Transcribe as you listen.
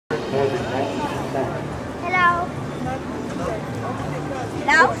Hello.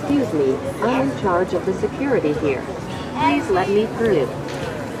 Hello? Excuse me, I'm in charge of the security here. Please let me through.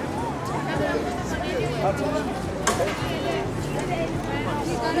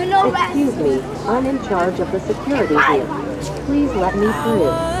 Excuse me, I'm in charge of the security here. Please let me through.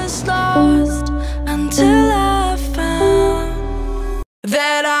 I was lost until I found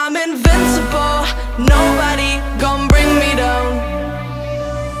that I'm invincible. Nobody gonna bring me down.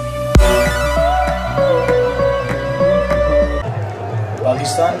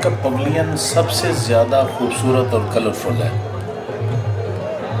 Pakistan का pavilion सबसे ज़्यादा खूबसूरत और colourful है।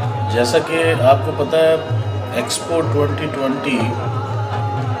 जैसा कि आपको पता है, एक्सपो 2020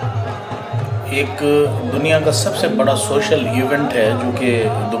 एक दुनिया का सबसे बड़ा सोशल इवेंट है जो कि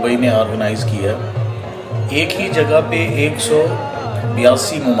दुबई ने ऑर्गेनाइज़ किया। एक ही जगह पे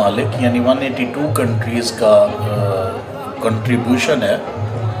 182 ममालिक यानी 182 कंट्रीज़ का कंट्रीब्यूशन है।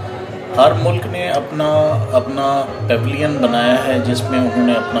 हर मुल्क ने अपना अपना पेविलियन बनाया है जिसमें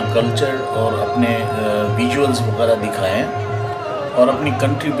उन्होंने अपना कल्चर और अपने विजुअल्स वगैरह दिखाए हैं और अपनी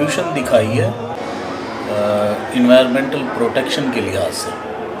कंट्रीब्यूशन दिखाई है इन्वायरमेंटल प्रोटेक्शन के लिहाज से।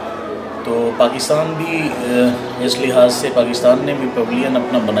 तो पाकिस्तान भी इस लिहाज से पाकिस्तान ने भी पेविलियन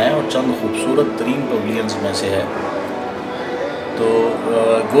अपना बनाया और चंद खूबसूरत तरीन पेविलियंस में से है। तो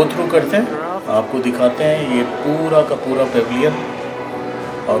गो थ्रू करते हैं, आपको दिखाते हैं ये पूरा का पूरा पेविलियन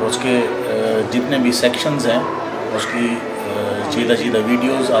और उसके जितने भी सेक्शंस हैं उसकी सीधा सीधा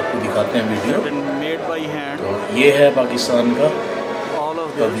वीडियोस आपको दिखाते हैं वीडियो। तो ये है पाकिस्तान का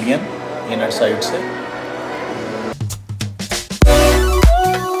पेविलियन इनर साइड से।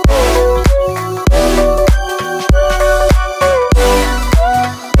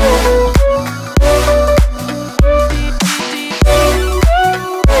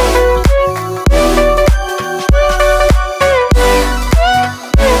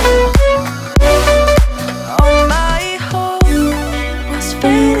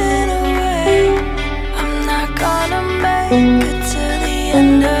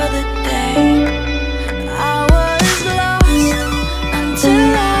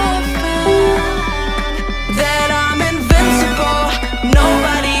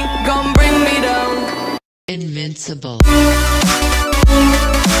 Invincible.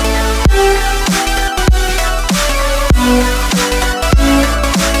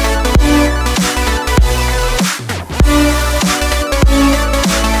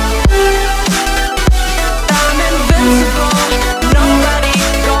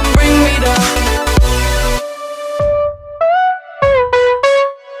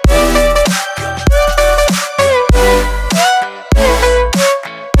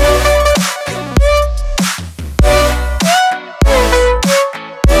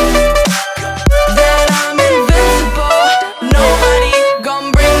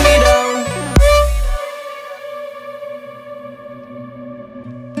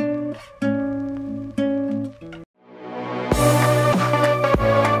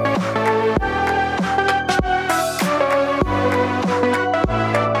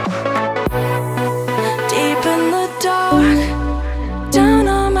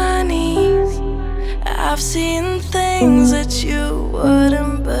 I've seen things that you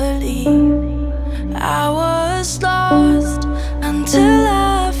wouldn't believe. I was lost until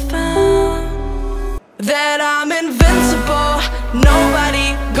I found that I'm invincible. Nobody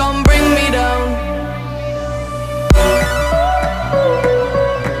gonna bring me down.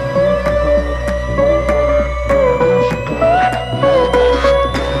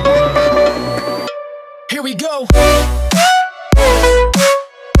 Here we go.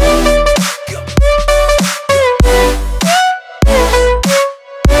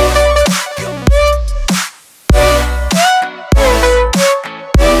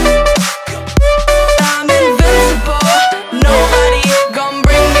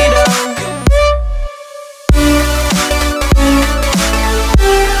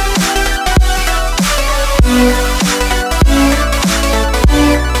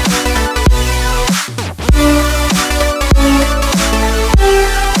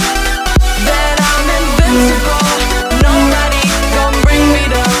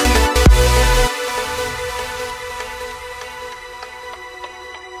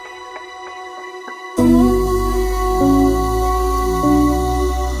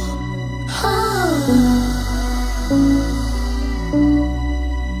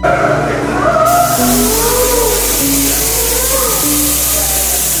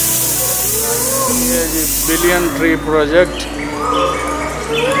 Billion tree project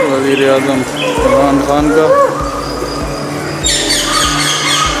वज़ीर आज़म इमरान खान का,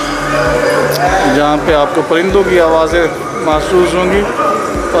 जहाँ पे आपको परिंदों की आवाज़ें महसूस होंगी।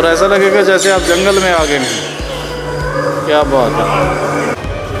 और ऐसा लगेगा जैसे आप जंगल में आ गए हैं। क्या बात है।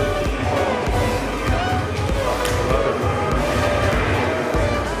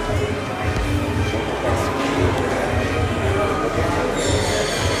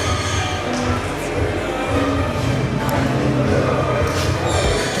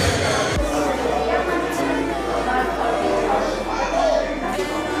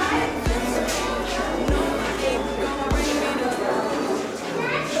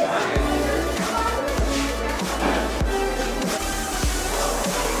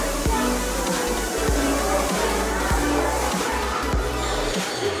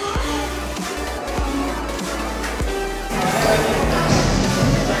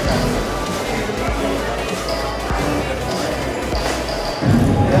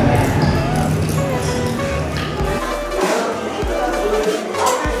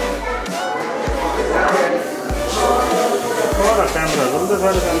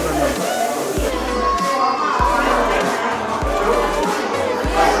 कैमरा